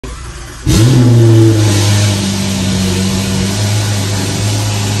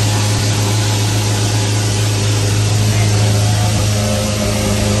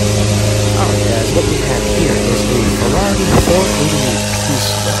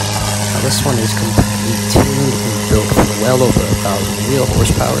This one is completely tuned and built for well over 1,000 wheel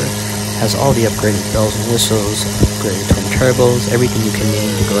horsepower. Has all the upgraded bells and whistles, upgraded twin turbos, everything you can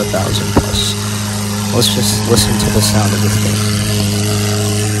name to go 1,000 plus. Let's just listen to the sound of this thing.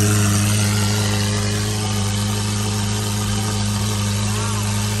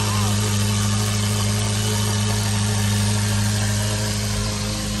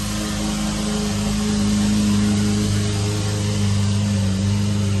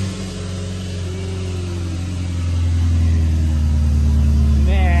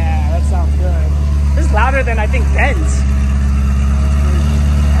 Louder than I think Ben's.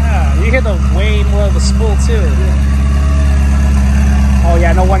 Yeah, you hear the way more of the spool too. Oh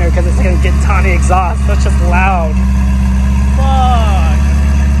yeah, no wonder, because it's gonna get tawny exhaust. That's just loud. Fuck.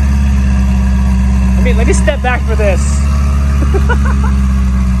 I mean, let me step back for this.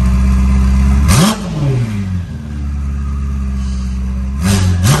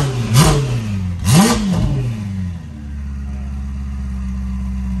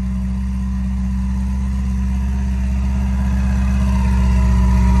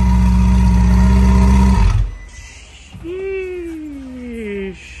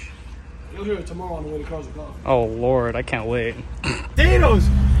 Tomorrow on the way to Cars and Coffee. Oh Lord, I can't wait. Potatoes!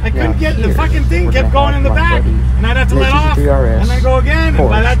 I couldn't get the fucking thing, kept going in the back, and I'd have to let off, GT3RS, and then go again, and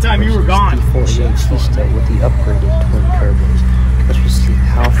by that time you were gone. Pista with the upgraded twin turbos. Let's just see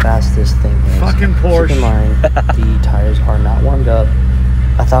how fast this thing is. Fucking Porsche. Keep in mind, the tires are not warmed up.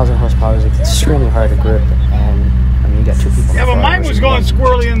 1,000 horsepower is extremely hard to grip, and I mean, you got two people. Yeah, but mine was going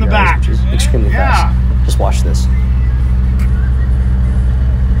squirrely in the back. Which is extremely fast. Just watch this.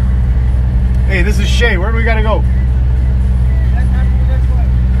 Hey, this is Shay. Where do we gotta go?